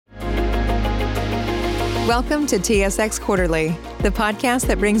Welcome to TSX Quarterly, the podcast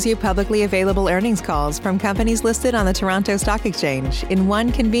that brings you publicly available earnings calls from companies listed on the Toronto Stock Exchange in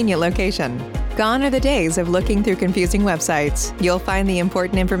one convenient location. Gone are the days of looking through confusing websites. You'll find the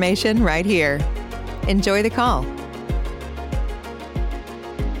important information right here. Enjoy the call.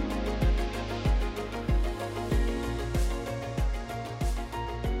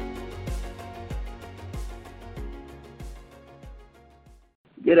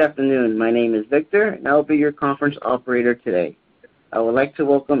 Good afternoon. My name is Victor, and I will be your conference operator today. I would like to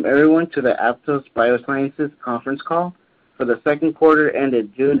welcome everyone to the Aptose Biosciences conference call for the second quarter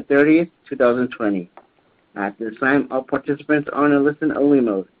ended June 30th, 2020. At this time, all participants are in a listen-only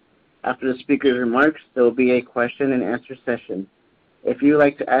mode. After the speaker's remarks, there will be a question-and-answer session. If you would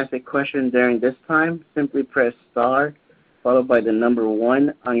like to ask a question during this time, simply press star followed by the number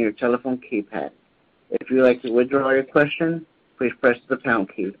 1 on your telephone keypad. If you would like to withdraw your question, please press the pound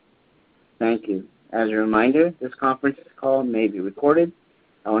key. Thank you. As a reminder, this conference call may be recorded.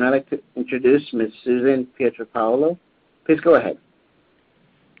 I would now like to introduce Ms. Susan Pietropaolo. Please go ahead.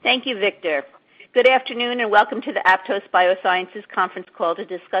 Thank you, Victor. Good afternoon and welcome to the Aptose Biosciences conference call to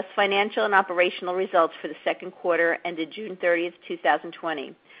discuss financial and operational results for the second quarter ended June 30th,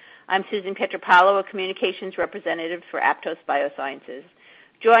 2020. I'm Susan Pietropaolo, a communications representative for Aptose Biosciences.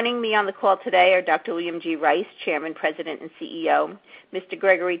 Joining me on the call today are Dr. William G. Rice, Chairman, President, and CEO, Mr.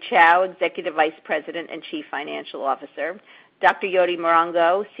 Gregory Chow, Executive Vice President and Chief Financial Officer, Dr. Yoti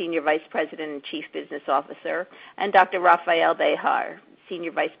Morongo, Senior Vice President and Chief Business Officer, and Dr. Rafael Behar,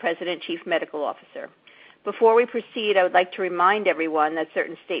 Senior Vice President, Chief Medical Officer. Before we proceed, I would like to remind everyone that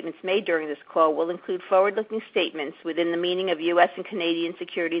certain statements made during this call will include forward-looking statements within the meaning of U.S. and Canadian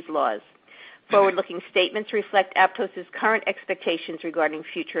securities laws. Forward-looking statements reflect Aptose's current expectations regarding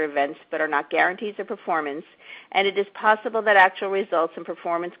future events but are not guarantees of performance, and it is possible that actual results and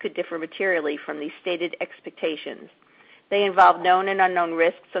performance could differ materially from these stated expectations. They involve known and unknown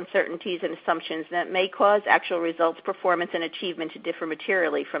risks, uncertainties, and assumptions that may cause actual results, performance, and achievement to differ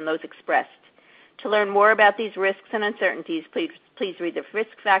materially from those expressed. To learn more about these risks and uncertainties, please read the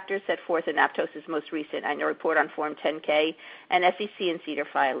risk factors set forth in Aptose's most recent annual report on Form 10-K and SEC and SEDAR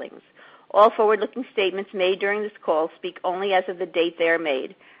filings. All forward-looking statements made during this call speak only as of the date they are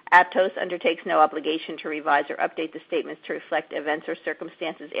made. Aptose undertakes no obligation to revise or update the statements to reflect events or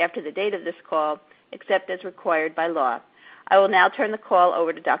circumstances after the date of this call, except as required by law. I will now turn the call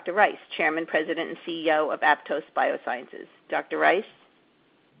over to Dr. Rice, Chairman, President, and CEO of Aptose Biosciences. Dr. Rice?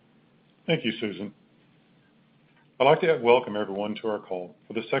 Thank you, Susan. I'd like to welcome everyone to our call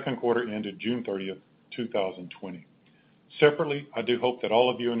for the second quarter ended June 30th, 2020. Separately, I do hope that all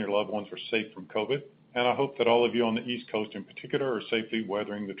of you and your loved ones are safe from COVID, and I hope that all of you on the East Coast in particular are safely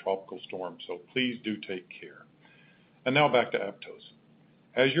weathering the tropical storm, so please do take care. And now back to Aptose.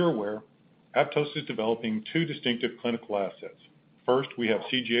 As you're aware, Aptose is developing 2 distinctive clinical assets. First, we have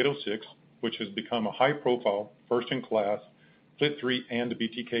CG-806, which has become a high-profile, first-in-class FLT3 and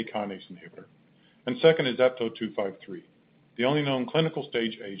BTK kinase inhibitor. And second is APTO-253, the only known clinical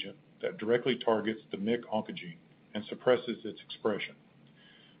stage agent that directly targets the MYC oncogene and suppresses its expression.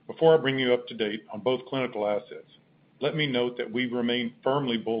 Before I bring you up to date on both clinical assets, let me note that we remain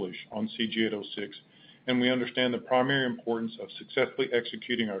firmly bullish on CG-806, and we understand the primary importance of successfully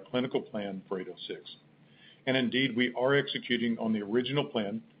executing our clinical plan for 806. And indeed, we are executing on the original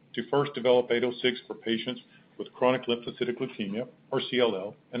plan to first develop 806 for patients with chronic lymphocytic leukemia, or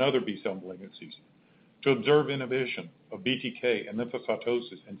CLL, and other B-cell malignancies, to observe inhibition of BTK and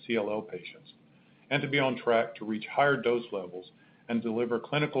lymphocytosis in CLL patients, and to be on track to reach higher dose levels and deliver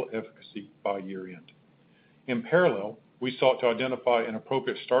clinical efficacy by year end. In parallel, we sought to identify an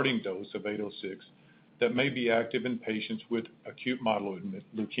appropriate starting dose of 806 that may be active in patients with acute myeloid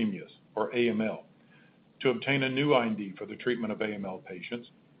leukemias, or AML, to obtain a new IND for the treatment of AML patients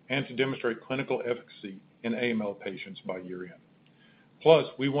and to demonstrate clinical efficacy in AML patients by year end. Plus,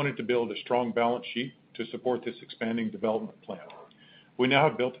 we wanted to build a strong balance sheet to support this expanding development plan. We now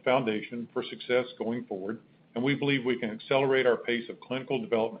have built a foundation for success going forward, and we believe we can accelerate our pace of clinical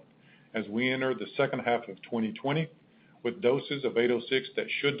development as we enter the second half of 2020 with doses of 806 that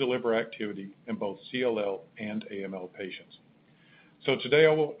should deliver activity in both CLL and AML patients. So today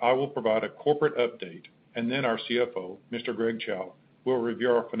I will provide a corporate update, and then our CFO, Mr. Greg Chow, will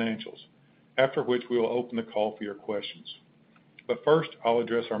review our financials, after which we will open the call for your questions. But first, I'll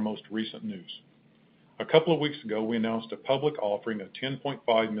address our most recent news. A couple of weeks ago, we announced a public offering of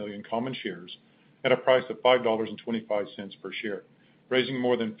 10.5 million common shares at a price of $5.25 per share, raising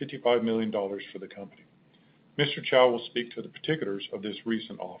more than $55 million for the company. Mr. Chow will speak to the particulars of this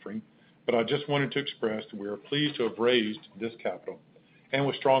recent offering, but I just wanted to express that we are pleased to have raised this capital and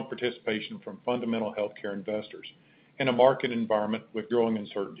with strong participation from fundamental healthcare investors in a market environment with growing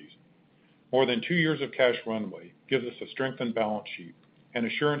uncertainties. More than 2 years of cash runway gives us a strengthened balance sheet and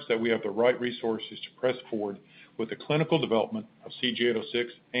assurance that we have the right resources to press forward with the clinical development of CG-806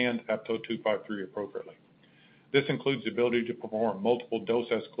 and APTO-253 appropriately. This includes the ability to perform multiple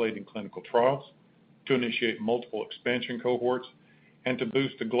dose-escalating clinical trials, to initiate multiple expansion cohorts, and to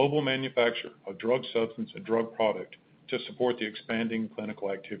boost the global manufacture of drug substance and drug product to support the expanding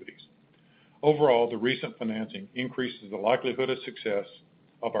clinical activities. Overall, the recent financing increases the likelihood of success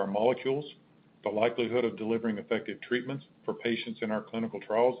of our molecules, the likelihood of delivering effective treatments for patients in our clinical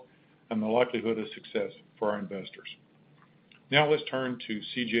trials, and the likelihood of success for our investors. Now let's turn to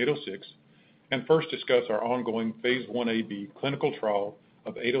CG-806 and first discuss our ongoing Phase 1a/b clinical trial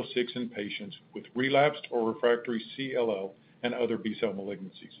of 806 in patients with relapsed or refractory CLL and other B-cell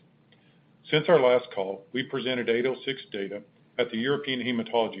malignancies. Since our last call, we presented 806 data at the European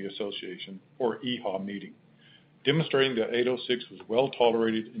Hematology Association, or EHA meeting, demonstrating that 806 was well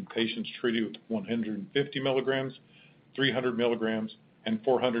tolerated in patients treated with 150 milligrams, 300 milligrams, and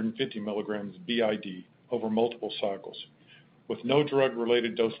 450 milligrams BID over multiple cycles, with no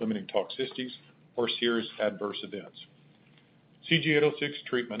drug-related dose-limiting toxicities or serious adverse events. CG-806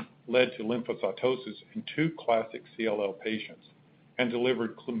 treatment led to lymphocytosis in 2 classic CLL patients and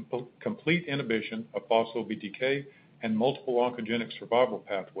delivered complete inhibition of phospho-BTK and multiple oncogenic survival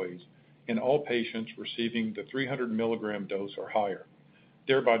pathways in all patients receiving the 300 milligram dose or higher,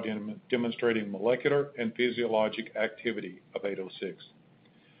 thereby demonstrating molecular and physiologic activity of 806.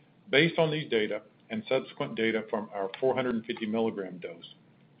 Based on these data and subsequent data from our 450 milligram dose,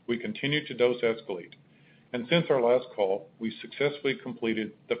 we continue to dose escalate, and since our last call, we successfully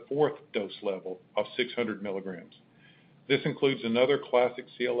completed the 4th dose level of 600 milligrams. This includes another classic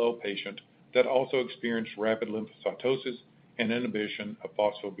CLL patient that also experienced rapid lymphocytosis and inhibition of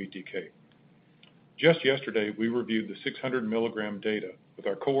phospho-BTK. Just yesterday, we reviewed the 600 milligram data with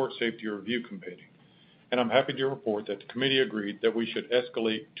our cohort safety review committee, and I'm happy to report that the committee agreed that we should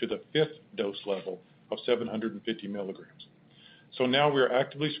escalate to the 5th dose level of 750 milligrams. So now we are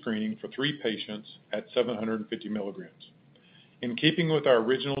actively screening for 3 patients at 750 milligrams. In keeping with our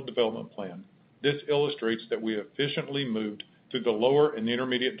original development plan, this illustrates that we efficiently moved through the lower and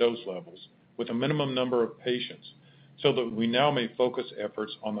intermediate dose levels with a minimum number of patients, so that we now may focus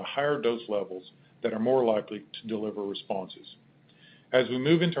efforts on the higher dose levels that are more likely to deliver responses. As we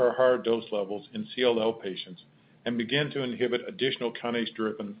move into our higher dose levels in CLL patients and begin to inhibit additional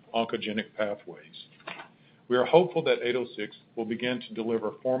kinase-driven oncogenic pathways, we are hopeful that 806 will begin to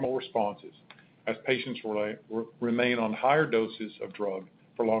deliver formal responses as patients remain on higher doses of drug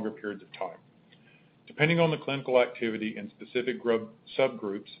for longer periods of time. Depending on the clinical activity in specific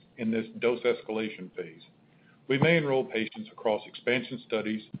subgroups in this dose escalation phase, we may enroll patients across expansion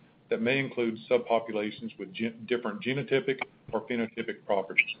studies that may include subpopulations with different genotypic or phenotypic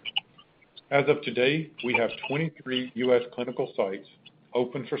properties. As of today, we have 23 U.S. clinical sites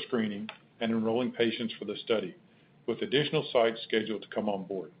open for screening and enrolling patients for the study, with additional sites scheduled to come on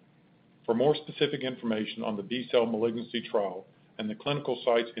board. For more specific information on the B-cell malignancy trial and the clinical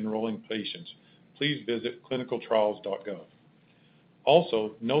sites enrolling patients, please visit clinicaltrials.gov.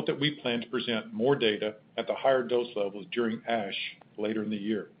 Also, note that we plan to present more data at the higher dose levels during ASH later in the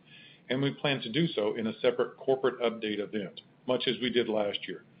year, and we plan to do so in a separate corporate update event, much as we did last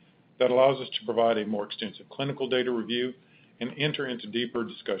year. That allows us to provide a more extensive clinical data review and enter into deeper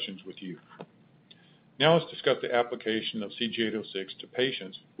discussions with you. Now let's discuss the application of CG-806 to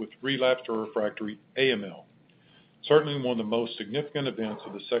patients with relapsed or refractory AML. Certainly one of the most significant events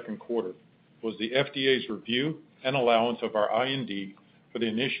of the second quarter was the FDA's review and allowance of our IND for the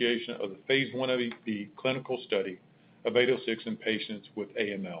initiation of the Phase 1a/b clinical study of 806 in patients with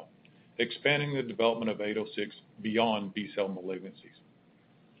AML, expanding the development of 806 beyond B-cell malignancies.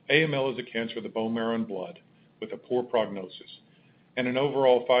 AML is a cancer of the bone marrow and blood with a poor prognosis and an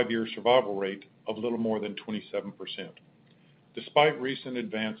overall 5-year survival rate of little more than 27%. Despite recent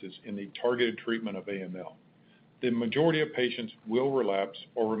advances in the targeted treatment of AML, the majority of patients will relapse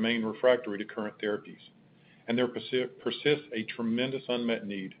or remain refractory to current therapies, and there persists a tremendous unmet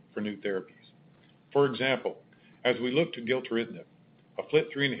need for new therapies. For example, as we look to gilteritinib, a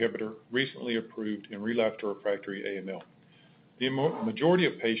FLT3 inhibitor recently approved in relapsed or refractory AML, the majority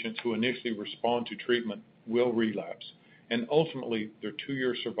of patients who initially respond to treatment will relapse, and ultimately their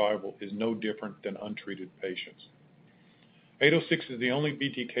 2-year survival is no different than untreated patients. 806 is the only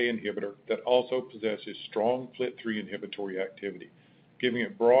BTK inhibitor that also possesses strong FLT3 inhibitory activity, giving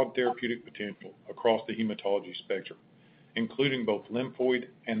it broad therapeutic potential across the hematology spectrum, including both lymphoid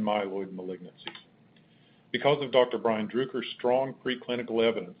and myeloid malignancies. because of Dr. Brian Druker's strong preclinical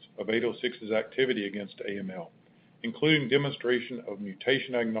evidence of 806's activity against AML, including demonstration of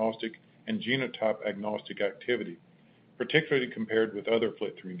mutation-agnostic and genotype-agnostic activity, particularly compared with other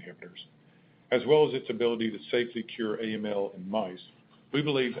FLT3 inhibitors, as well as its ability to safely cure AML in mice, we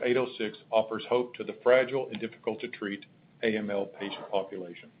believe 806 offers hope to the fragile and difficult-to-treat AML patient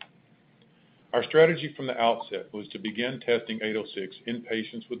population. Our strategy from the outset was to begin testing 806 in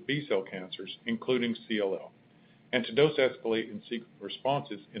patients with B-cell cancers, including CLL, and to dose escalate and seek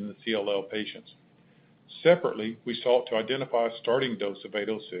responses in the CLL patients. Separately, we sought to identify a starting dose of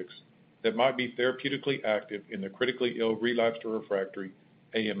 806 that might be therapeutically active in the critically ill relapsed or refractory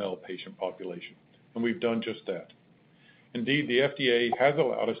AML patient population, and we've done just that. Indeed, the FDA has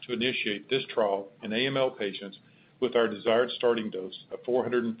allowed us to initiate this trial in AML patients with our desired starting dose of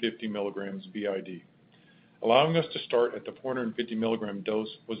 450 milligrams BID. Allowing us to start at the 450 milligram dose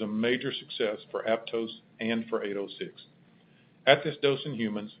was a major success for Aptose and for 806. At this dose in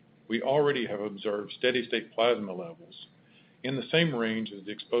humans, we already have observed steady-state plasma levels in the same range as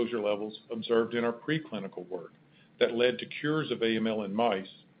the exposure levels observed in our preclinical work that led to cures of AML in mice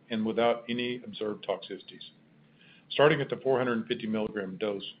and without any observed toxicities. Starting at the 450 milligram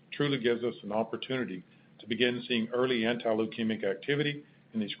dose truly gives us an opportunity to begin seeing early anti-leukemic activity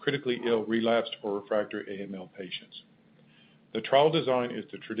in these critically ill relapsed or refractory AML patients. The trial design is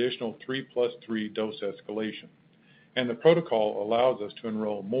the traditional 3+3 dose escalation, and the protocol allows us to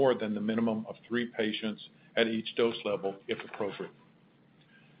enroll more than the minimum of 3 patients at each dose level if appropriate.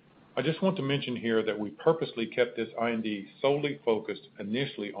 I just want to mention here that we purposely kept this IND solely focused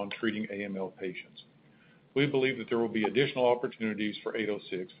initially on treating AML patients. We believe that there will be additional opportunities for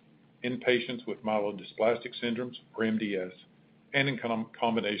 806 in patients with myelodysplastic syndromes, or MDS, and in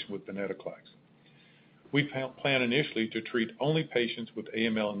combination with venetoclax. We plan initially to treat only patients with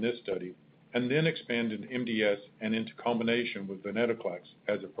AML in this study, and then expand into MDS and into combination with venetoclax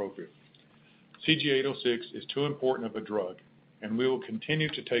as appropriate. CG-806 is too important of a drug, and we will continue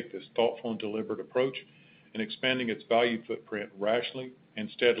to take this thoughtful and deliberate approach in expanding its value footprint rationally and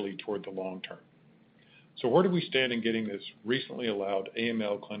steadily toward the long term. So where do we stand in getting this recently allowed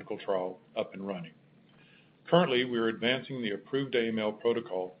AML clinical trial up and running? Currently, we are advancing the approved AML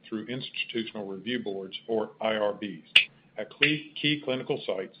protocol through institutional review boards, or IRBs, at key clinical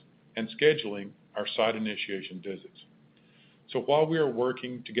sites and scheduling our site initiation visits. So while we are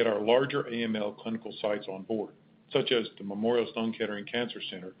working to get our larger AML clinical sites on board, such as the Memorial Sloan Kettering Cancer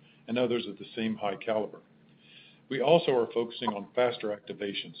Center and others of the same high caliber, we also are focusing on faster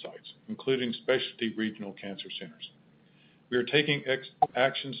activation sites, including specialty regional cancer centers. We are taking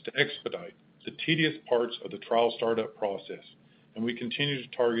actions to expedite the tedious parts of the trial startup process, and we continue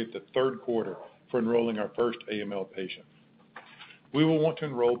to target the third quarter for enrolling our first AML patient. We will want to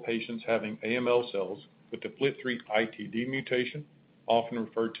enroll patients having AML cells with the FLT3 ITD mutation, often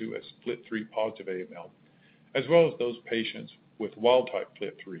referred to as FLT3 positive AML, as well as those patients with wild-type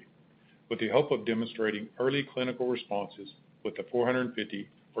FLT3, with the hope of demonstrating early clinical responses with the 450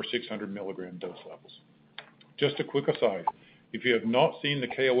 or 600 milligram dose levels. Just a quick aside, if you have not seen the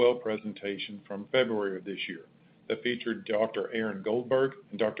KOL presentation from February of this year that featured Dr. Aaron Goldberg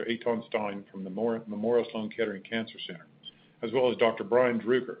and Dr. Eitan Stein from the Memorial Sloan Kettering Cancer Center, as well as Dr. Brian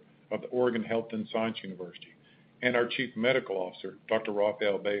Druker of the Oregon Health and Science University, and our Chief Medical Officer, Dr.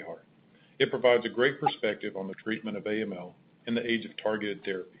 Rafael Behar, it provides a great perspective on the treatment of AML in the age of targeted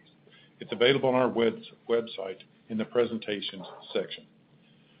therapies. It's available on our website in the presentations section.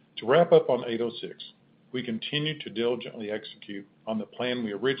 To wrap up on 806, we continue to diligently execute on the plan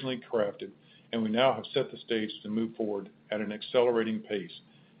we originally crafted, and we now have set the stage to move forward at an accelerating pace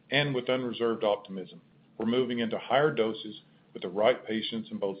and with unreserved optimism. We're moving into higher doses with the right patients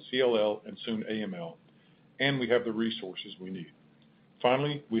in both CLL and soon AML, and we have the resources we need.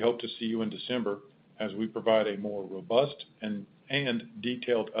 Finally, we hope to see you in December as we provide a more robust and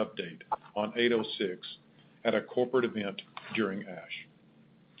detailed update on 806 at a corporate event during ASH.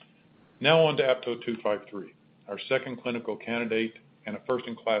 Now on to APTO-253, our second clinical candidate and a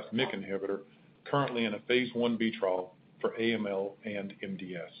first-in-class MYC inhibitor currently in a phase 1b trial for AML and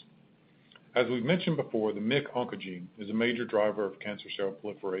MDS. As we've mentioned before, the MYC oncogene is a major driver of cancer cell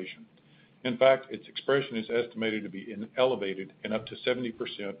proliferation. In fact, its expression is estimated to be elevated in up to 70%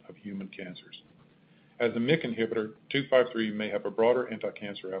 of human cancers. As a MYC inhibitor, 253 may have a broader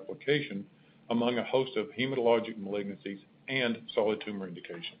anti-cancer application among a host of hematologic malignancies and solid tumor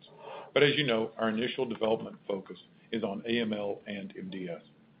indications. But as you know, our initial development focus is on AML and MDS.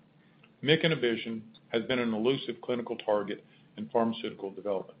 MYC inhibition has been an elusive clinical target in pharmaceutical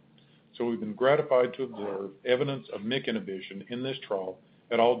development, so we've been gratified to observe evidence of MYC inhibition in this trial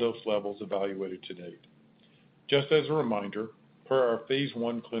at all dose levels evaluated to date. Just as a reminder, per our Phase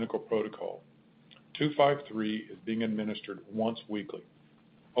 1 clinical protocol, 253 is being administered once weekly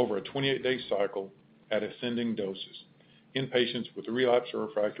over a 28-day cycle at ascending doses in patients with relapsed or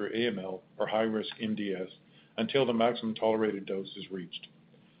refractory AML or high-risk MDS until the maximum tolerated dose is reached.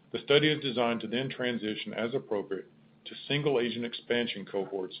 The study is designed to then transition as appropriate to single-agent expansion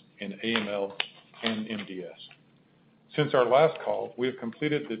cohorts in AML and MDS. Since our last call, we have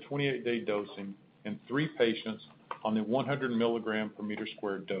completed the 28-day dosing in 3 patients on the 100 milligram per meter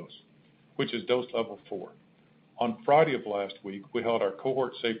squared dose, which is dose level 4. On Friday of last week, we held our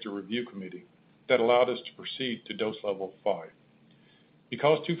cohort safety review committee that allowed us to proceed to dose level 5.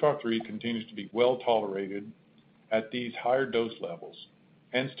 Because 253 continues to be well tolerated at these higher dose levels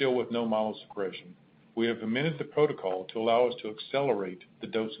and still with no myelosuppression, we have amended the protocol to allow us to accelerate the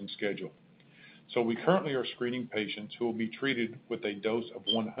dosing schedule. So we currently are screening patients who will be treated with a dose of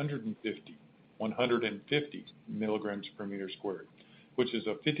 150 milligrams per meter squared, which is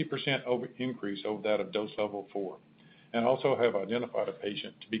a 50% increase over that of dose level 4, and also have identified a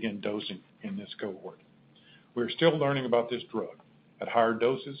patient to begin dosing in this cohort. We are still learning about this drug. At higher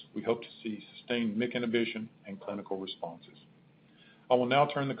doses, we hope to see sustained MYC inhibition and clinical responses. I will now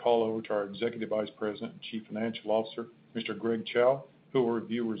turn the call over to our Executive Vice President and Chief Financial Officer, Mr. Greg Chow, who will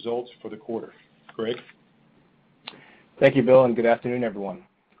review results for the quarter. Greg? Thank you, Bill, and good afternoon, everyone.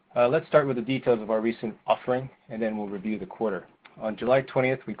 Let's start with the details of our recent offering, and then we'll review the quarter. On July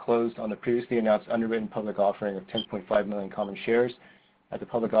 20th, we closed on the previously announced underwritten public offering of 10.5 million common shares at the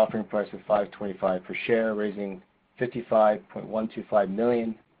public offering price of $5.25 per share, raising $55.125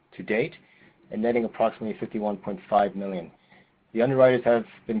 million to date and netting approximately $51.5 million. The underwriters have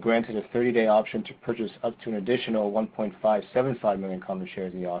been granted a 30-day option to purchase up to an additional 1.575 million common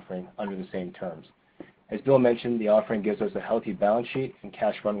shares in the offering under the same terms. As Bill mentioned, the offering gives us a healthy balance sheet and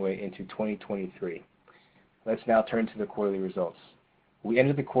cash runway into 2023. Let's now turn to the quarterly results. We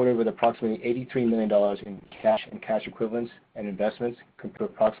ended the quarter with approximately $83 million in cash and cash equivalents and investments, compared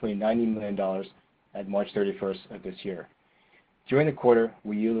to approximately $90 million at March 31st of this year. During the quarter,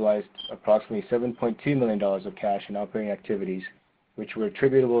 we utilized approximately $7.2 million of cash in operating activities, which were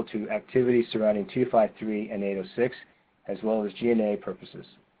attributable to activities surrounding 253 and 806, as well as G&A purposes.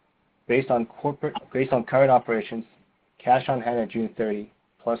 Based on current operations, cash on hand at June 30,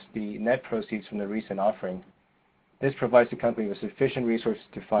 plus the net proceeds from the recent offering, this provides the company with sufficient resources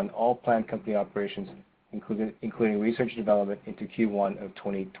to fund all planned company operations, including research and development into Q1 of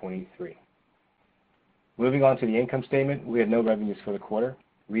 2023. Moving on to the income statement, we had no revenues for the quarter.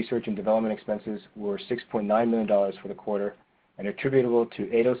 Research and development expenses were $6.9 million for the quarter and attributable to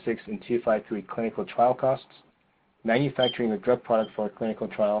 806 and 253 clinical trial costs, manufacturing of drug product for our clinical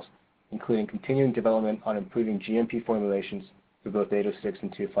trials, including continuing development on improving GMP formulations for both 806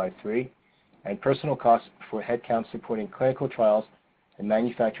 and 253, and personal costs for headcount supporting clinical trials and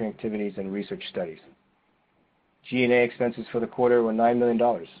manufacturing activities and research studies. G&A expenses for the quarter were $9 million,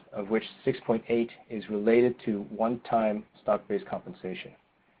 of which 6.8 is related to one-time stock-based compensation.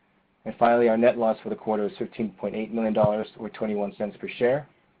 And finally, our net loss for the quarter was $15.8 million, or 21 cents per share,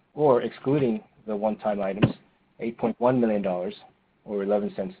 or excluding the one-time items, $8.1 million, or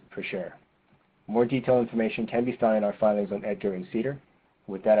 11 cents per share. More detailed information can be found in our filings on EDGAR and CEDAR.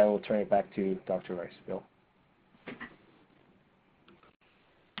 With that, I will turn it back to Dr. Rice. Bill?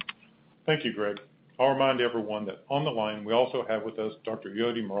 Thank you, Greg. I'll remind everyone that on the line we also have with us Dr.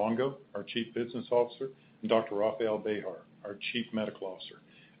 Yodi Morongo, our Chief Business Officer, and Dr. Rafael Behar, our Chief Medical Officer.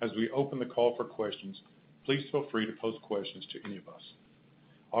 As we open the call for questions, please feel free to pose questions to any of us.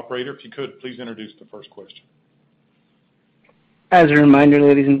 Operator, if you could, please introduce the first question. As a reminder,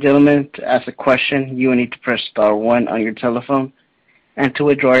 ladies and gentlemen, to ask a question, you will need to press star 1 on your telephone. And to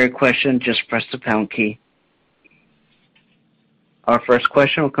withdraw your question, just press the pound key. Our first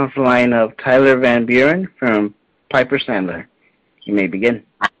question will come from the line of Tyler Van Buren from Piper Sandler. You may begin.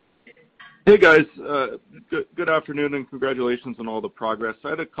 Hey guys, good afternoon and congratulations on all the progress. I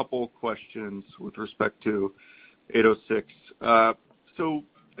had a couple questions with respect to 806. So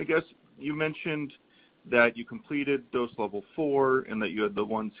I guess you mentioned that you completed dose level 4 and that you had the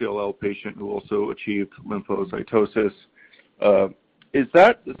one CLL patient who also achieved lymphocytosis. Is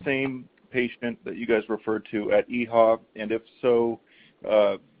that the same patient that you guys referred to at EHA? And if so,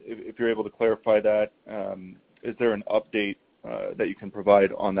 if you're able to clarify that, is there an update that you can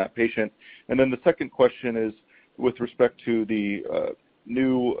provide on that patient? And then the second question is with respect to the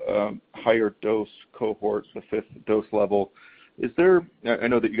new higher dose cohort, the 5th dose level. I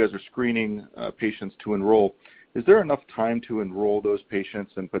know that you guys are screening patients to enroll. Is there enough time to enroll those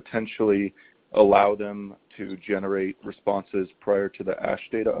patients and potentially allow them to generate responses prior to the ASH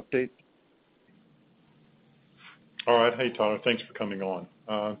data update? All right. Hey, Tyler. Thanks for coming on.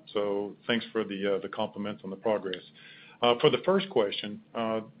 So thanks for the compliments on the progress. For the first question,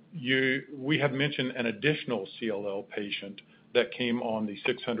 we have mentioned an additional CLL patient that came on the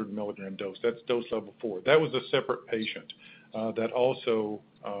 600 milligram dose. That's dose level 4. That was a separate patient that also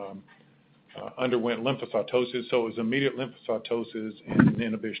underwent lymphocytosis. So it was immediate lymphocytosis and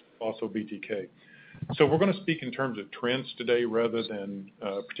inhibition, also BTK. So we're going to speak in terms of trends today rather than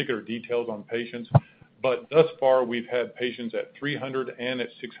particular details on patients. But thus far, we've had patients at 300 and at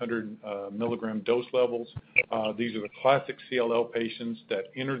 600 milligram dose levels. These are the classic CLL patients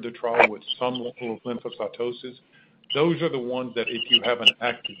that entered the trial with some level of lymphocytosis. Those are the ones that if you have an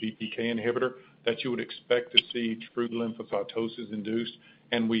active BTK inhibitor, that you would expect to see true lymphocytosis induced,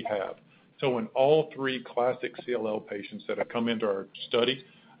 and we have. So in all 3 classic CLL patients that have come into our study,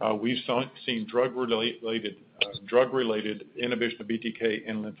 we've seen drug-related inhibition of BTK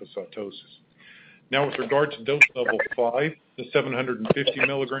and lymphocytosis. Now, with regard to dose level 5, the 750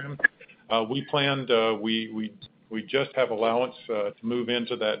 milligrams, we just have allowance to move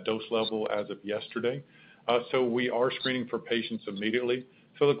into that dose level as of yesterday. So we are screening for patients immediately.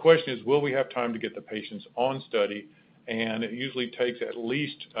 So the question is, will we have time to get the patients on study? And it usually takes at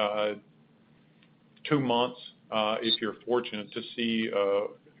least 2 months, if you're fortunate, to see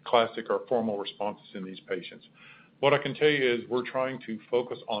classic or formal responses in these patients. What I can tell you is we're trying to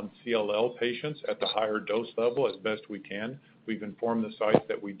focus on CLL patients at the higher dose level as best we can. We've informed the sites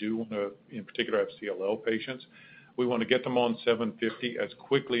that we do want to, in particular, have CLL patients. We want to get them on 750 as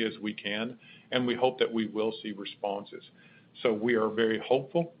quickly as we can, and we hope that we will see responses. So we are very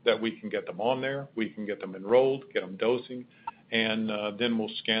hopeful that we can get them on there, we can get them enrolled, get them dosing, and then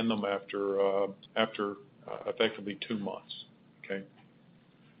we'll scan them after effectively 2 months. Okay.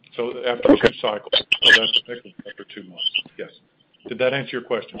 So after 2 cycles. So that's effectively after 2 months. Yes. Did that answer your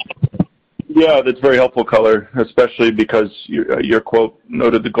question? Yeah, that's very helpful color, especially because your quote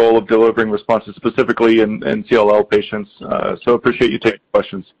noted the goal of delivering responses specifically in CLL patients. So appreciate you taking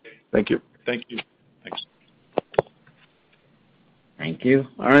questions. Thank you. Thank you. Thanks. Thank you.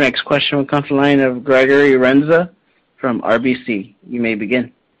 Our next question will come from the line of Gregory Renza from RBC. You may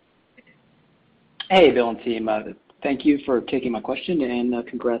begin. Hey, Bill and team. Thank you for taking my question, and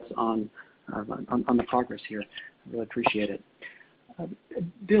congrats on the progress here. I really appreciate it.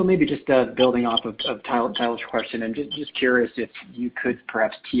 Bill, maybe just building off of Tyler's question, and just curious if you could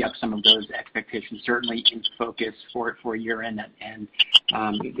perhaps tee up some of those expectations, certainly in focus for year-end and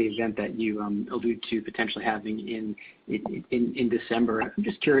the event that you allude to potentially having in December. I'm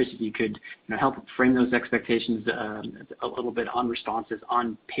just curious if you could help frame those expectations a little bit on responses,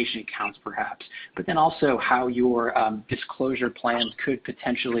 on patient counts perhaps, but then also how your disclosure plans could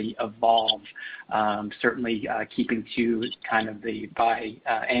potentially evolve, certainly keeping to kind of the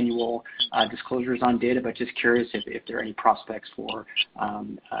biannual disclosures on data, but just curious if there are any prospects for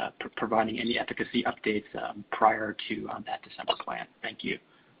providing any efficacy updates prior to that December plan. Thank you.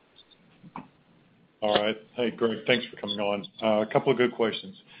 All right. Hey, Greg, thanks for coming on. A couple of good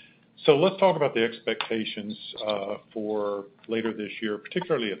questions. So let's talk about the expectations for later this year,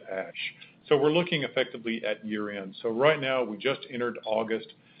 particularly at ASH. So we're looking effectively at year-end. So right now, we just entered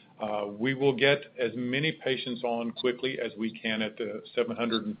August. We will get as many patients on quickly as we can at the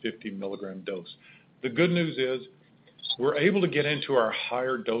 750 milligram dose. The good news is we're able to get into our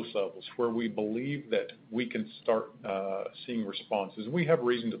higher dose levels where we believe that we can start seeing responses. We have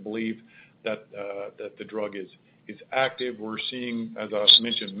reason to believe that the drug is active. We're seeing, as I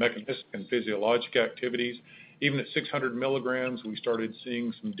mentioned, mechanistic and physiologic activities. Even at 600 milligrams, we started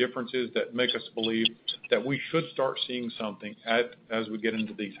seeing some differences that make us believe that we should start seeing something as we get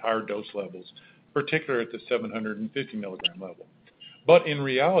into these higher dose levels, particularly at the 750 milligram level. But in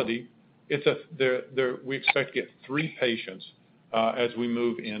reality, we expect to get 3 patients as we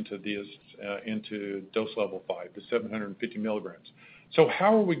move into dose level 5, the 750 milligrams. So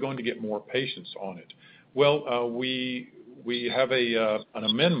how are we going to get more patients on it? Well, we have an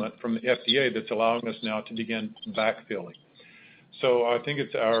amendment from the FDA that's allowing us now to begin backfilling. So I think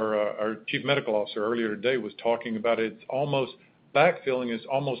it's our chief medical officer earlier today was talking about it. It's almost backfilling is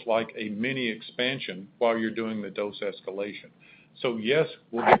almost like a mini expansion while you're doing the dose escalation. So yes,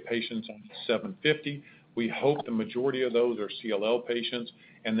 we'll get patients on 750. We hope the majority of those are CLL patients,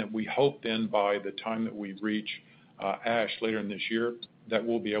 and that we hope then by the time that we reach ASH later in this year, that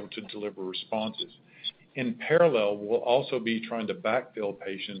we'll be able to deliver responses. In parallel, we'll also be trying to backfill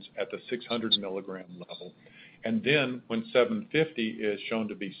patients at the 600 milligram level. And then when 750 is shown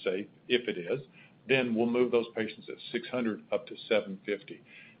to be safe, if it is, then we'll move those patients at 600 up to 750.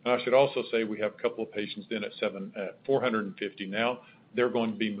 And I should also say we have a couple of patients then at 450 now. They're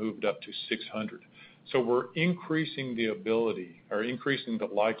going to be moved up to 600. So we're increasing the ability or increasing the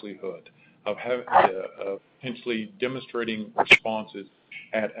likelihood of potentially demonstrating responses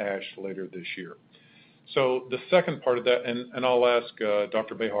at ASH later this year. So the second part of that, and I'll ask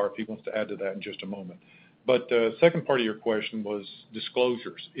Dr. Behar if he wants to add to that in just a moment. But the second part of your question was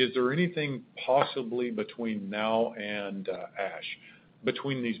disclosures. Is there anything possibly between now and ASH,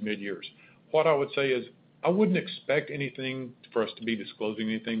 between these mid-years? What I would say is I wouldn't expect anything for us to be disclosing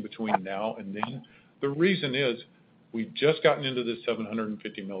anything between now and then. The reason is we've just gotten into the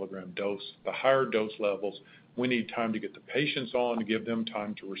 750 milligram dose, the higher dose levels. We need time to get the patients on, to give them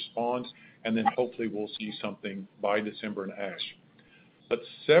time to respond, and then hopefully we'll see something by December in ASH. But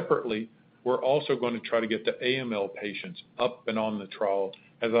separately, we're also going to try to get the AML patients up and on the trial.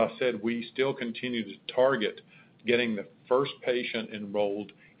 As I said, we still continue to target getting the first patient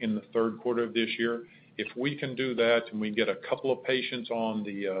enrolled in the third quarter of this year. If we can do that and we get a couple of patients on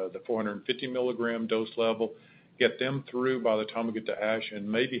the 450 milligram dose level, get them through by the time we get to ASH,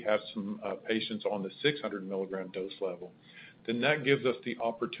 and maybe have some patients on the 600 milligram dose level, then that gives us the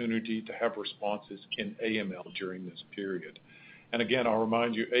opportunity to have responses in AML during this period. And again, I'll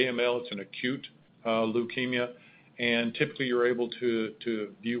remind you, AML, it's an acute leukemia, and typically you're able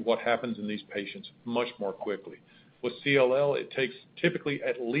to view what happens in these patients much more quickly. With CLL, it takes typically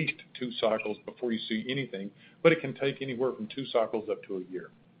at least 2 cycles before you see anything, but it can take anywhere from 2 cycles up to a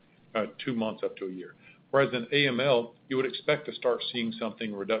year, 2 months up to a year. Whereas in AML, you would expect to start seeing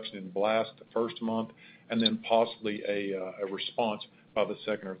something, reduction in blast the first month, and then possibly a response by the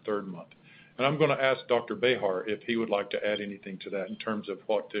second or third month. And I'm going to ask Dr. Behar if he would like to add anything to that in terms of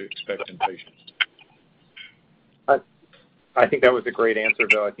what to expect in patients. I think that was a great answer,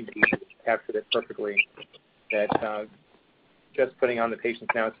 Bill. I think you captured it perfectly, that just putting on the patients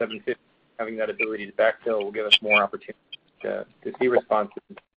now at 750, having that ability to backfill will give us more opportunity to see responses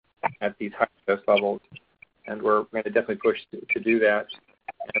at these high dose levels, and we're going to definitely push to do that.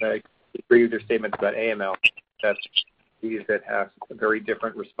 And I agree with your statements about AML. That's a disease that has very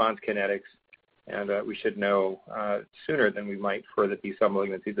different response kinetics, and we should know sooner than we might for the B-cell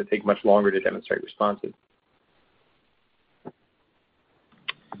malignancies that take much longer to demonstrate responses.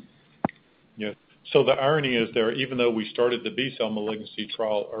 Yeah. So the irony is there, even though we started the B-cell malignancy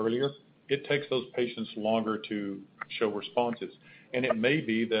trial earlier, it takes those patients longer to show responses. And it may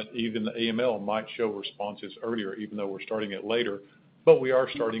be that even the AML might show responses earlier, even though we're starting it later, but we are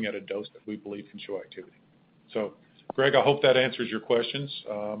starting at a dose that we believe can show activity. So, Greg, I hope that answers your questions.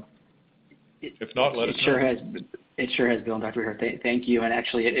 If not, let us know. It sure has, Bill and Dr. Behar. Thank you. And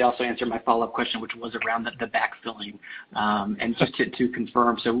actually, it also answered my follow-up question, which was around the backfilling. And just to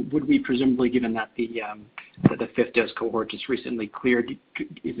confirm, so would we presumably, given that the 5th dose cohort just recently cleared,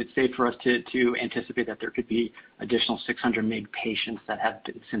 is it safe for us to anticipate that there could be additional 600 mg patients that have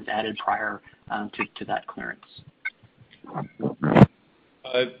been since added prior to that clearance?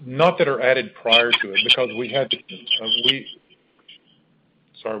 Not that are added prior to it, because we had to,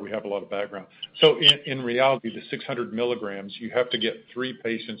 sorry, we have a lot of background. So in reality, the 600 milligrams, you have to get 3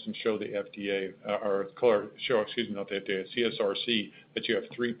 patients and show the FDA, not the FDA, CSRC, that you have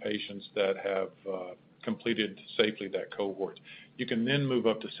 3 patients that have completed safely that cohort. You can then move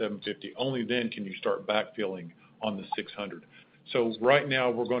up to 750. Only then can you start backfilling on the 600. So right now,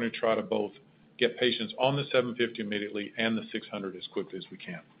 we're going to try to both get patients on the 750 immediately and the 600 as quickly as we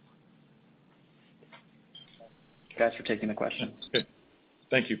can. Thanks for taking the question. Okay.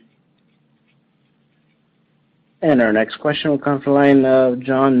 Thank you. And our next question will come from the line of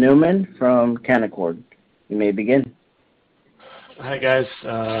John Newman from Canaccord. You may begin. Hi, guys.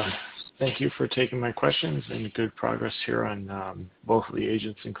 Thank you for taking my questions and good progress here on both of the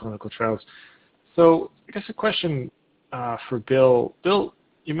agents in clinical trials. So I guess a question for Bill. Bill,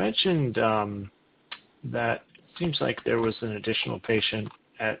 you mentioned that it seems like there was an additional patient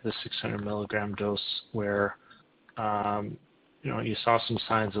at the 600 milligram dose where you saw some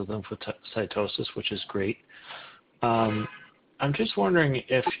signs of lymphocytosis, which is great. I'm just wondering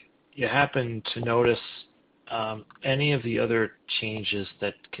if you happen to notice any of the other changes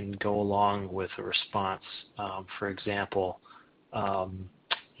that can go along with a response. For example,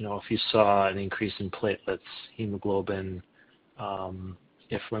 if you saw an increase in platelets, hemoglobin,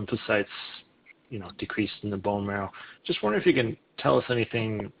 if lymphocytes, decreased in the bone marrow. Just wondering if you can tell us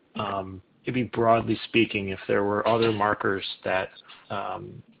anything, maybe broadly speaking, if there were other markers that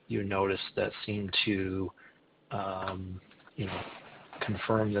you noticed that seemed to,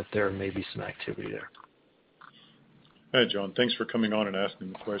 confirm that there may be some activity there. Hi, John. Thanks for coming on and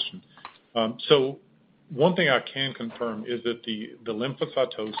asking the question. So one thing I can confirm is that the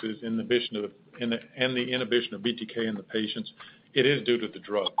lymphocytosis and the inhibition of BTK in the patients, it is due to the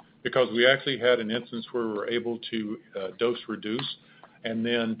drug. because we actually had an instance where we were able to dose reduce and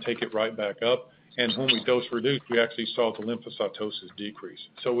then take it right back up. And when we dose reduced, we actually saw the lymphocytosis decrease.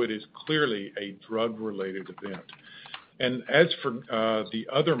 So it is clearly a drug-related event. And as for the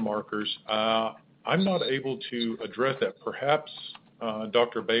other markers, I'm not able to address that. Perhaps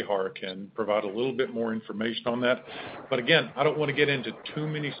Dr. Behar can provide a little bit more information on that. But again, I don't want to get into too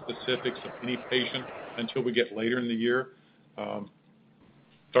many specifics of any patient until we get later in the year.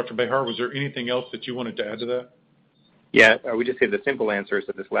 Dr. Behar, was there anything else that you wanted to add to that? Yeah, I would just say the simple answer is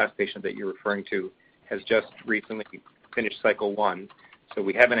that this last patient that you're referring to has just recently finished cycle 1, so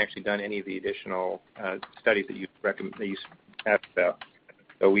we haven't actually done any of the additional studies that you asked about.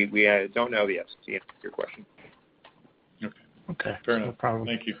 So we don't know yet to answer your question. Okay. Fair enough. No problem.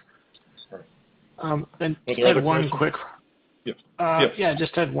 Thank you. And I had one quick. Yes. Yeah,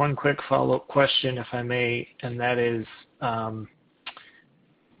 just had one quick follow-up question, if I may, and that is,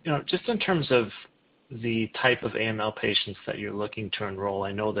 just in terms of the type of AML patients that you're looking to enroll.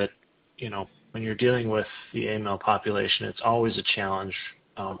 I know that, when you're dealing with the AML population, it's always a challenge,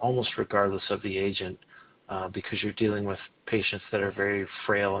 almost regardless of the agent, because you're dealing with patients that are very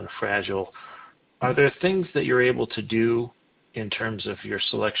frail and fragile. Are there things that you're able to do in terms of your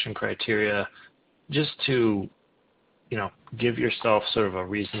selection criteria just to, give yourself sort of a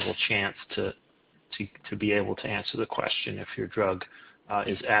reasonable chance to be able to answer the question if your drug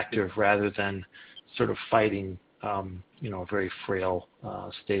is active rather than sort of fighting, a very frail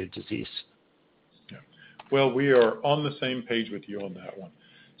state of disease? Yeah. Well, we are on the same page with you on that one.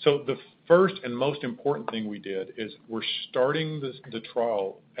 So the first and most important thing we did is we're starting the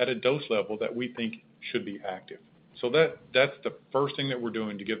trial at a dose level that we think should be active. So that's the first thing that we're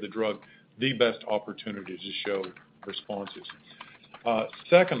doing to give the drug the best opportunity to show responses.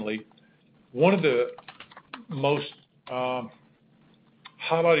 Secondly, one of the most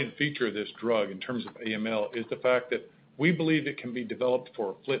highlighted feature of this drug in terms of AML is the fact that we believe it can be developed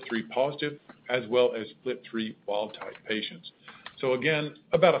for FLT3 positive as well as FLT3 wild type patients. So again,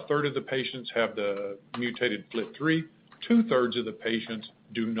 about a third of the patients have the mutated FLT3, 2/3 of the patients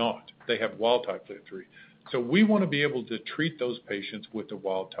do not. They have wild type FLT3. So we want to be able to treat those patients with the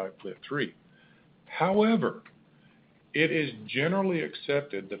wild type FLT3. However, it is generally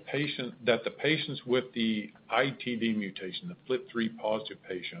accepted that the patients with the ITD mutation, the FLT3 positive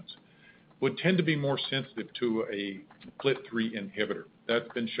patients, would tend to be more sensitive to a FLT3 inhibitor. That's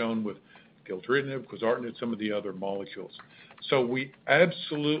been shown with gilteritinib, quizartinib, some of the other molecules. So we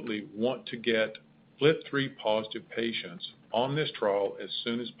absolutely want to get FLT3 positive patients on this trial as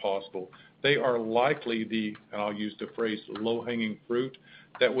soon as possible. They are likely and I'll use the phrase, low-hanging fruit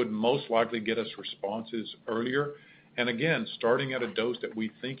that would most likely get us responses earlier. And again, starting at a dose that we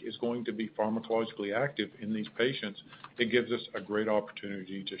think is going to be pharmacologically active in these patients, it gives us a great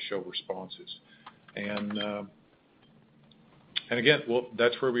opportunity to show responses. And again, well,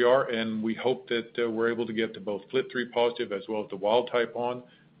 that's where we are, and we hope that we're able to get to both FLT3 positive as well as the wild type on.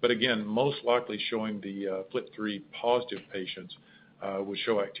 But again, most likely showing the FLT3 positive patients would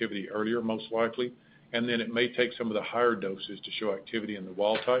show activity earlier, most likely. And then it may take some of the higher doses to show activity in the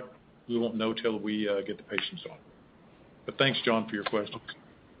wild type. We won't know till we get the patients on. But thanks, John, for your questions.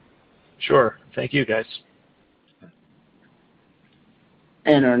 Sure. Thank you, guys.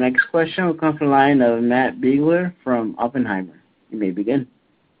 And our next question will come from the line of Matt Biegler from Oppenheimer. You may begin.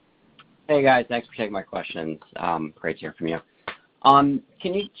 Hey, guys. Thanks for taking my questions. Great to hear from you.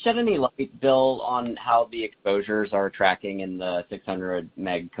 Can you shed any light, Bill, on how the exposures are tracking in the 600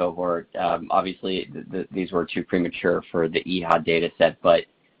 meg cohort? Obviously, these were too premature for the EHA data set, but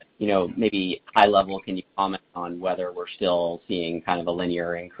maybe high level, can you comment on whether we're still seeing kind of a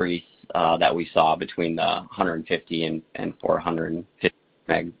linear increase that we saw between the 150 and 450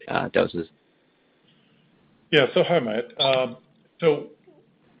 meg doses? Yeah. So hi, Matt. So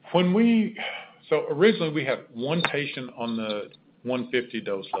originally we had one patient on the 150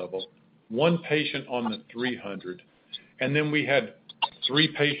 dose level, one patient on the 300, and then we had 3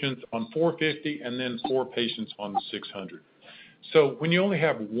 patients on 450, and then 4 patients on the 600. So when you only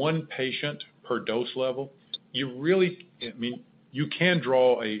have one patient per dose level, you can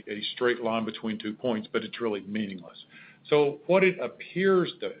draw a straight line between 2 points, but it's really meaningless. So what it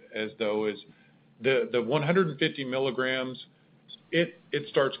appears as though is the 150 milligrams, it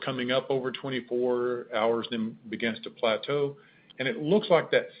starts coming up over 24 hours, then begins to plateau. And it looks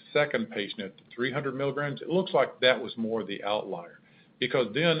like that second patient at the 300 milligrams, it looks like that was more the outlier. Because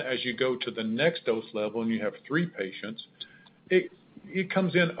then as you go to the next dose level and you have 3 patients, it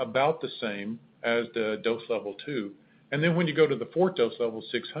comes in about the same as the dose level 2. And then when you go to the 4th dose level,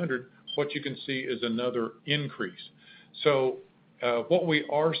 600, what you can see is another increase. So what we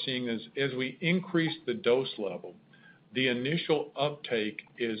are seeing is as we increase the dose level, the initial uptake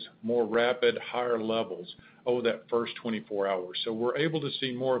is more rapid, higher levels over that first 24 hours. So we're able to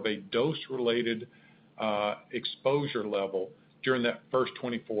see more of a dose-related exposure level during that first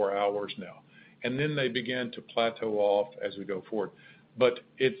 24 hours now. And then they begin to plateau off as we go forward. But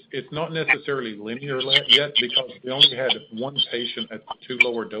it's not necessarily linear yet because we only had one patient at the 2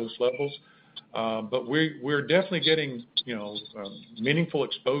 lower dose levels. But we're definitely getting meaningful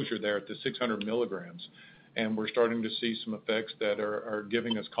exposure there at the 600 milligrams. And we're starting to see some effects that are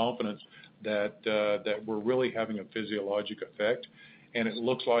giving us confidence that we're really having a physiologic effect. And it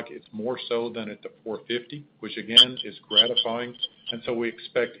looks like it's more so than at the 450, which again is gratifying. And so we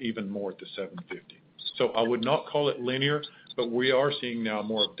expect even more at the 750. So I would not call it linear, but we are seeing now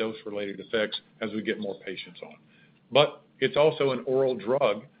more of dose-related effects as we get more patients on. But it's also an oral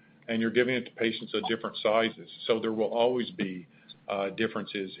drug, and you're giving it to patients of different sizes. So there will always be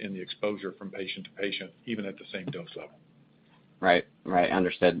differences in the exposure from patient to patient, even at the same dose level. Right.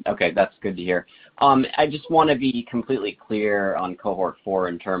 Understood. Okay, that's good to hear. I just want to be completely clear on cohort 4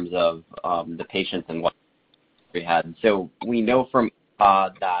 in terms of the patients and what we had. So we know from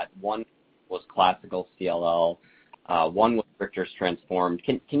that one was classical CLL, one was Richter's transformed.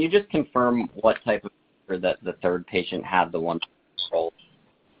 Can you just confirm what type of that the third patient had, the one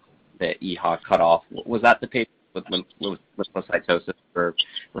the EHA cut off? Was that the patient with lymphocytosis we're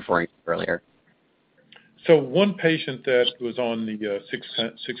referring to earlier? So one patient that was on the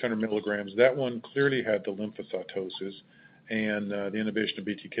 600 milligrams, that one clearly had the lymphocytosis and the inhibition of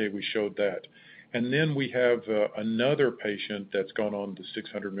BTK. We showed that. And then we have another patient that's gone on to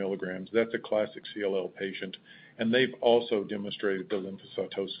 600 milligrams. That's a classic CLL patient, and they've also demonstrated the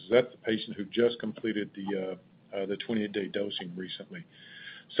lymphocytosis. That's the patient who just completed the 28-day dosing recently.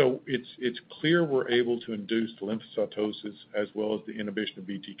 So it's clear we're able to induce the lymphocytosis as well as the inhibition of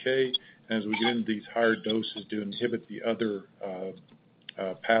BTK. And as we get into these higher doses to inhibit the other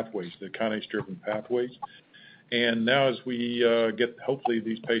pathways, the kinase-driven pathways. And now as we hopefully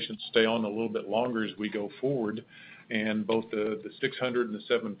these patients stay on a little bit longer as we go forward, and both the 600 and the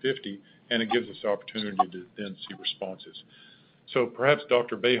 750, and it gives us the opportunity to then see responses. So perhaps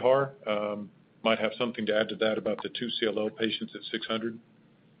Dr. Behar might have something to add to that about the 2 CLL patients at 600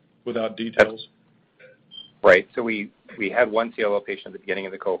 without details. Right. So we had one CLL patient at the beginning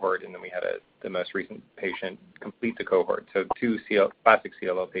of the cohort, and then we had the most recent patient complete the cohort. So 2 classic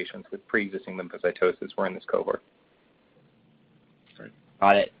CLL patients with pre-existing lymphocytosis were in this cohort. Right.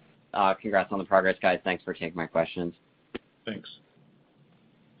 Got it. Congrats on the progress, guys. Thanks for taking my questions. Thanks.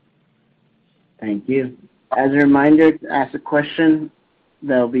 Thank you. As a reminder, to ask a question,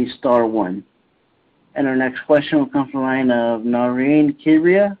 that'll be star 1. And our next question will come from the line of Naureen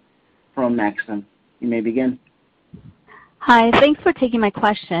Quibria from Maxim. You may begin. Hi, thanks for taking my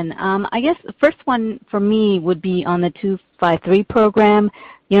question. I guess the first one for me would be on the 253 program.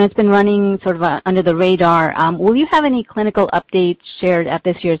 It's been running sort of under the radar. Will you have any clinical updates shared at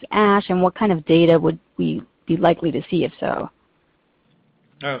this year's ASH, and what kind of data would we be likely to see if so?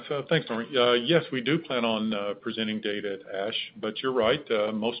 So thanks, Maureen. Yes, we do plan on presenting data at ASH, but you're right.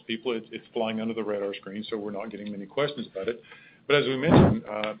 Most people, it's flying under the radar screen, so we're not getting many questions about it. But as we mentioned,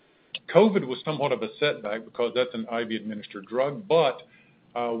 COVID was somewhat of a setback because that's an IV-administered drug, but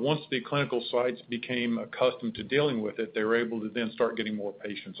once the clinical sites became accustomed to dealing with it, they were able to then start getting more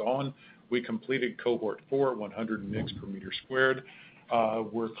patients on. We completed cohort 4 at 100 mg per meter squared.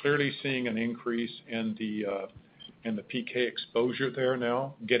 We're clearly seeing an increase in the PK exposure there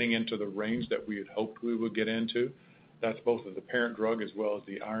now, getting into the range that we had hoped we would get into. That's both of the parent drug as well as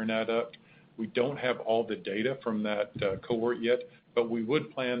the iron adduct. We don't have all the data from that cohort yet, but we would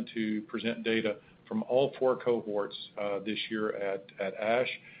plan to present data from all 4 cohorts this year at ASH.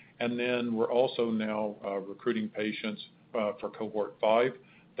 And then we're also now recruiting patients for cohort 5.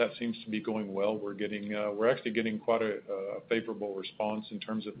 That seems to be going well. We're actually getting quite a favorable response in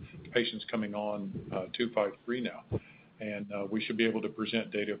terms of patients coming on 253 now. And we should be able to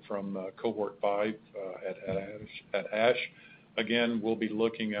present data from cohort 5 at ASH. Again, we'll be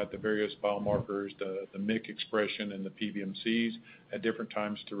looking at the various biomarkers, the MYC expression and the PBMCs at different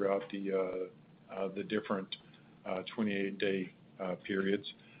times throughout the different 28-day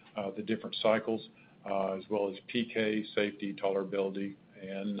periods, the different cycles, as well as PK, safety, tolerability.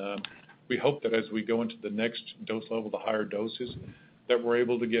 And we hope that as we go into the next dose level, the higher doses, that we're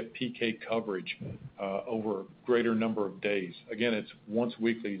able to get PK coverage over a greater number of days. Again, it's once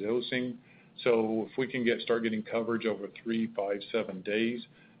weekly dosing. So if we can start getting coverage over 3, 5, 7 days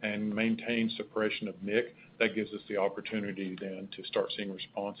and maintain suppression of MYC, that gives us the opportunity then to start seeing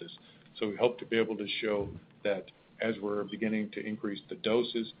responses. So we hope to be able to show that as we're beginning to increase the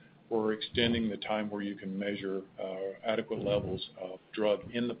doses, we're extending the time where you can measure adequate levels of drug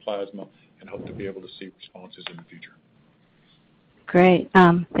in the plasma and hope to be able to see responses in the future. Great,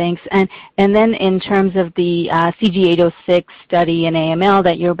 thanks. And then in terms of the CG806 study in AML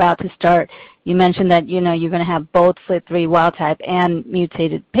that you're about to start, you mentioned that you're going to have both FLT3 wild type and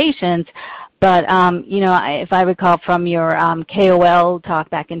mutated patients. But if I recall from your KOL talk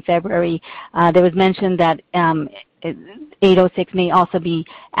back in February, there was mention that 806 may also be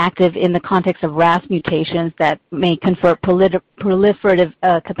active in the context of RAS mutations that may confer proliferative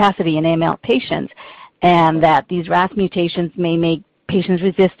capacity in AML patients, and that these RAS mutations may make patients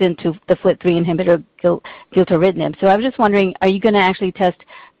resistant to the FLT3 inhibitor gilteritinib. So I was just wondering, are you going to actually test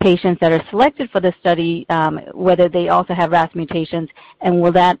patients that are selected for the study, whether they also have RAS mutations, and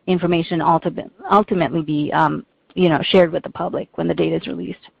will that information ultimately be shared with the public when the data is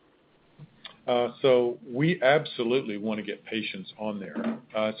released? So we absolutely want to get patients on there.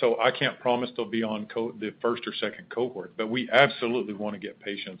 So I can't promise they'll be on the first or second cohort, but we absolutely want to get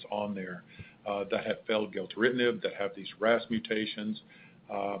patients on there that have failed gilteritinib, that have these RAS mutations,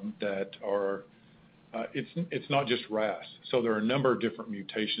 that are, it's not just RAS. So there are a number of different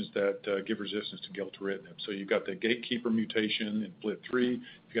mutations that give resistance to gilteritinib. So you've got the gatekeeper mutation in FLT3, you've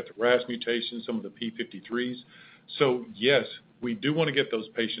got the RAS mutation, some of the P53s. So yes, we do want to get those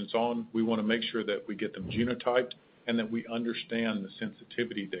patients on. We want to make sure that we get them genotyped and that we understand the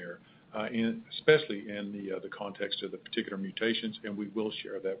sensitivity there, especially in the context of the particular mutations, and we will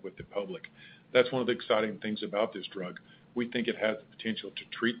share that with the public. That's one of the exciting things about this drug. We think it has the potential to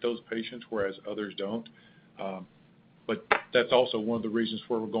treat those patients, whereas others don't. But that's also one of the reasons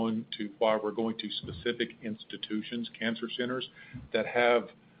why we're going to specific institutions, cancer centers, that have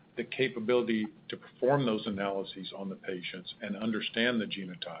the capability to perform those analyses on the patients and understand the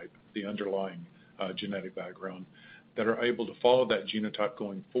genotype, the underlying genetic background, that are able to follow that genotype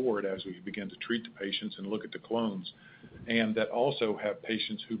going forward as we begin to treat the patients and look at the clones, and that also have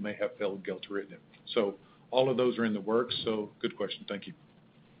patients who may have failed gilteritinib. So all of those are in the works, so good question. Thank you.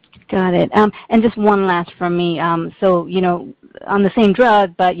 Got it. And just one last from me. So, on the same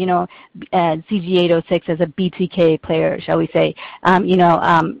drug, but, CG806 as a BTK player, shall we say,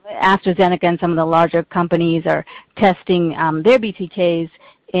 AstraZeneca and some of the larger companies are testing their BTKs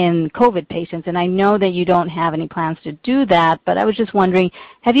in COVID patients, and I know that you don't have any plans to do that, but I was just wondering,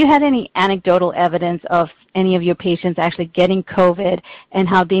 have you had any anecdotal evidence of any of your patients actually getting COVID and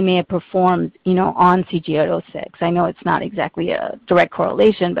how they may have performed, on CG806? I know it's not exactly a direct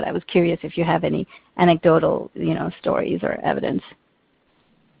correlation, but I was curious if you have any anecdotal, stories or evidence.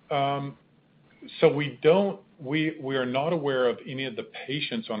 So we are not aware of any of the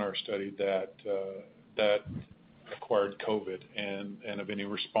patients on our study that acquired COVID and of any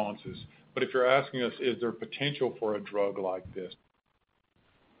responses. But if you're asking us, is there potential for a drug like this,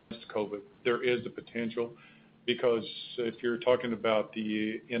 COVID, there is the potential, because if you're talking about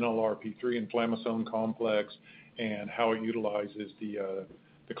the NLRP3 inflammasome complex and how it utilizes the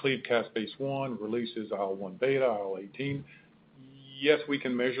cleaved caspase-1, releases IL-1 beta, IL-18, yes, we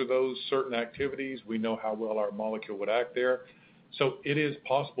can measure those certain activities. We know how well our molecule would act there. So it is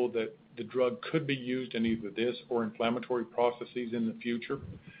possible that the drug could be used in either this or inflammatory processes in the future.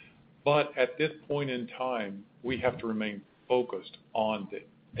 But at this point in time, we have to remain focused on the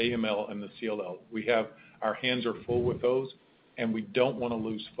AML and the CLL. Our hands are full with those, and we don't want to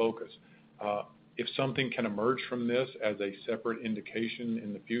lose focus. If something can emerge from this as a separate indication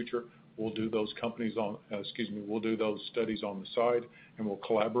in the future, we'll do those we'll do those studies on the side, and we'll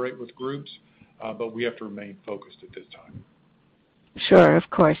collaborate with groups. But we have to remain focused at this time. Sure, of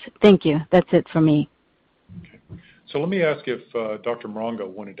course. Thank you. That's it for me. Okay. So let me ask if Dr. Morongo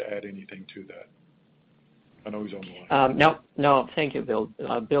wanted to add anything to that. I know he's on the line. No, thank you, Bill.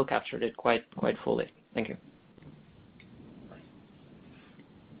 Bill captured it quite fully. Thank you.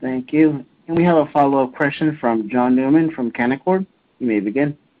 Thank you. And we have a follow-up question from John Newman from Canaccord. You may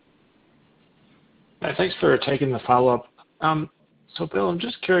begin. Thanks for taking the follow-up. So, Bill, I'm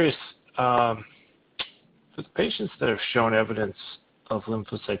just curious, for the patients that have shown evidence of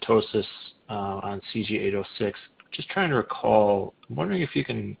lymphocytosis on CG806, just trying to recall, I'm wondering if you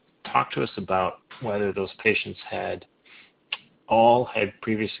can talk to us about whether those patients all had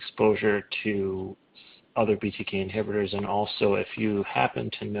previous exposure to other BTK inhibitors, and also if you happen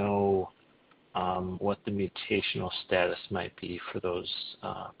to know what the mutational status might be for those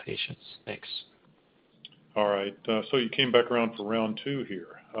patients. Thanks. All right. So you came back around for round 2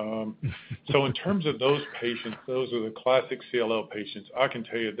 here. So in terms of those patients, those are the classic CLL patients. I can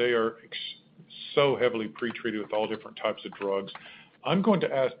tell you they are so heavily pretreated with all different types of drugs. I'm going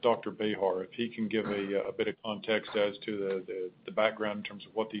to ask Dr. Behar if he can give a bit of context as to the background in terms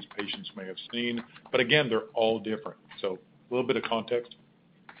of what these patients may have seen. But again, they're all different. So a little bit of context.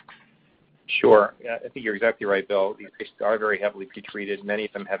 Sure. I think you're exactly right, Bill. These patients are very heavily pretreated, many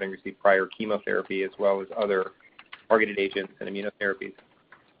of them having received prior chemotherapy as well as other targeted agents and immunotherapies.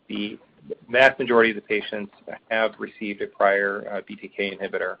 The vast majority of the patients have received a prior BTK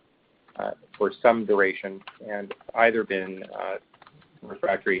inhibitor for some duration and either been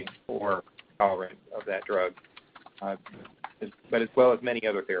refractory or tolerant of that drug, but as well as many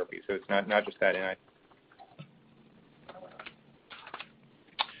other therapies. So it's not just that.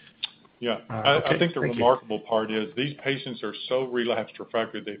 Yeah, I think the remarkable part is these patients are so relapsed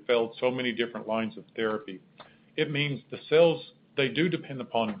refractory, they failed so many different lines of therapy. It means the cells, they do depend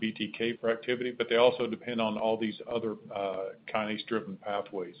upon BTK for activity, but they also depend on all these other kinase-driven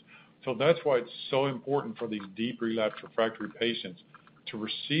pathways. So that's why it's so important for these deep relapsed refractory patients to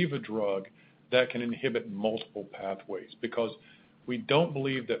receive a drug that can inhibit multiple pathways, because we don't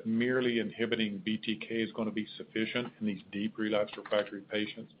believe that merely inhibiting BTK is going to be sufficient in these deep relapsed refractory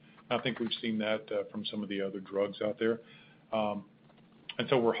patients. I think we've seen that from some of the other drugs out there. And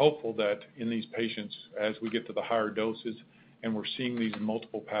so we're hopeful that in these patients, as we get to the higher doses and we're seeing these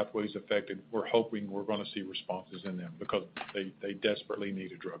multiple pathways affected, we're hoping we're going to see responses in them because they desperately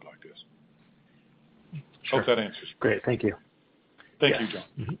need a drug like this. Sure. Hope that answers. Great. Thank you. Thank you, John.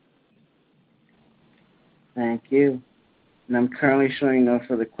 Mm-hmm. Thank you. And I'm currently showing no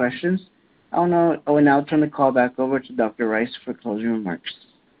further questions. I will now turn the call back over to Dr. Rice for closing remarks.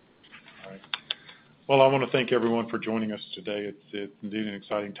 All right. Well, I want to thank everyone for joining us today. It's indeed an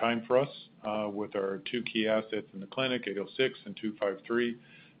exciting time for us with our two key assets in the clinic, 806 and 253,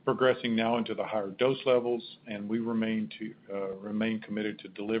 progressing now into the higher dose levels, and we remain committed to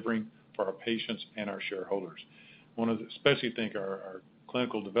delivering for our patients and our shareholders. I want to especially thank our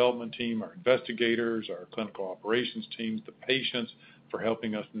clinical development team, our investigators, our clinical operations teams, the patients for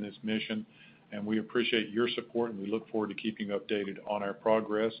helping us in this mission. And we appreciate your support, and we look forward to keeping you updated on our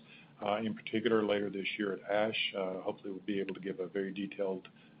progress, in particular later this year at ASH. Hopefully we'll be able to give a very detailed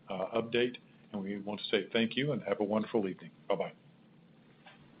update. And we want to say thank you and have a wonderful evening. Bye-bye.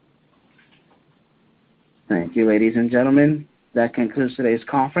 Thank you, ladies and gentlemen. That concludes today's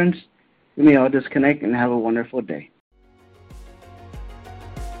conference. You may all disconnect and have a wonderful day.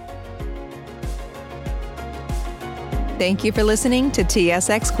 Thank you for listening to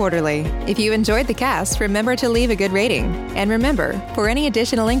TSX Quarterly. If you enjoyed the cast, remember to leave a good rating. And remember, for any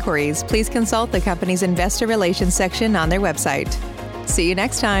additional inquiries, please consult the company's investor relations section on their website. See you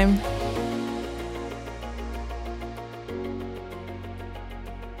next time.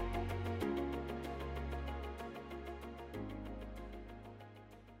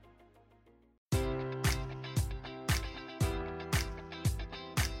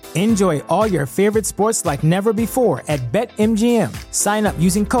 Enjoy all your favorite sports like never before at BetMGM. Sign up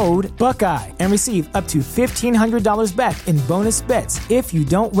using code Buckeye and receive up to $1,500 back in bonus bets if you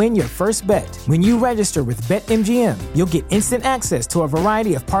don't win your first bet. When you register with BetMGM, you'll get instant access to a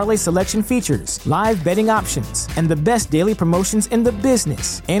variety of parlay selection features, live betting options, and the best daily promotions in the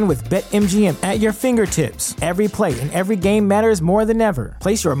business. And with BetMGM at your fingertips, every play and every game matters more than ever.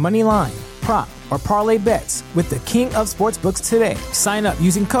 Place your money line, prop, or parlay bets with the king of sportsbooks today. Sign up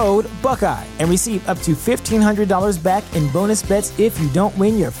using code Buckeye and receive up to $1,500 back in bonus bets if you don't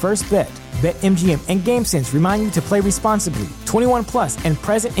win your first bet. BetMGM and GameSense remind you to play responsibly. 21 plus and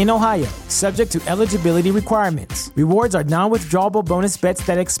present in Ohio, subject to eligibility requirements. Rewards are non-withdrawable bonus bets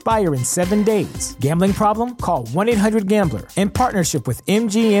that expire in 7 days. Gambling problem? Call 1-800-GAMBLER in partnership with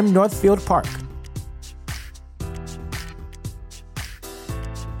MGM Northfield Park.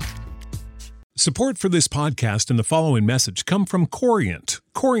 Support for this podcast and the following message come from Corient.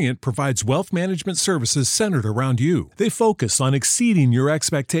 Corient provides wealth management services centered around you. They focus on exceeding your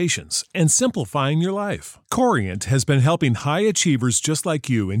expectations and simplifying your life. Corient has been helping high achievers just like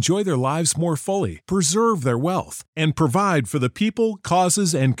you enjoy their lives more fully, preserve their wealth, and provide for the people,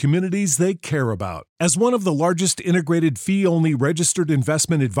 causes, and communities they care about. As one of the largest integrated fee-only registered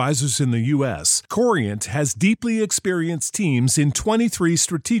investment advisors in the U.S., Corient has deeply experienced teams in 23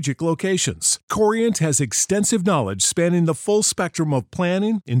 strategic locations. Corient has extensive knowledge spanning the full spectrum of planning,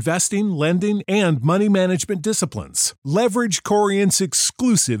 investing, lending, and money management disciplines. Leverage Corient's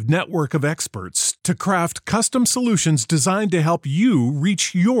exclusive network of experts to craft custom solutions designed to help you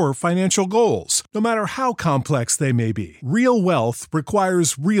reach your financial goals, no matter how complex they may be. Real wealth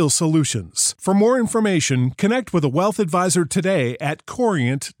requires real solutions. For more information, connect with a wealth advisor today at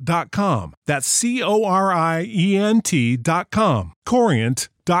Corient.com. That's Corient.com.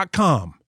 Corient.com.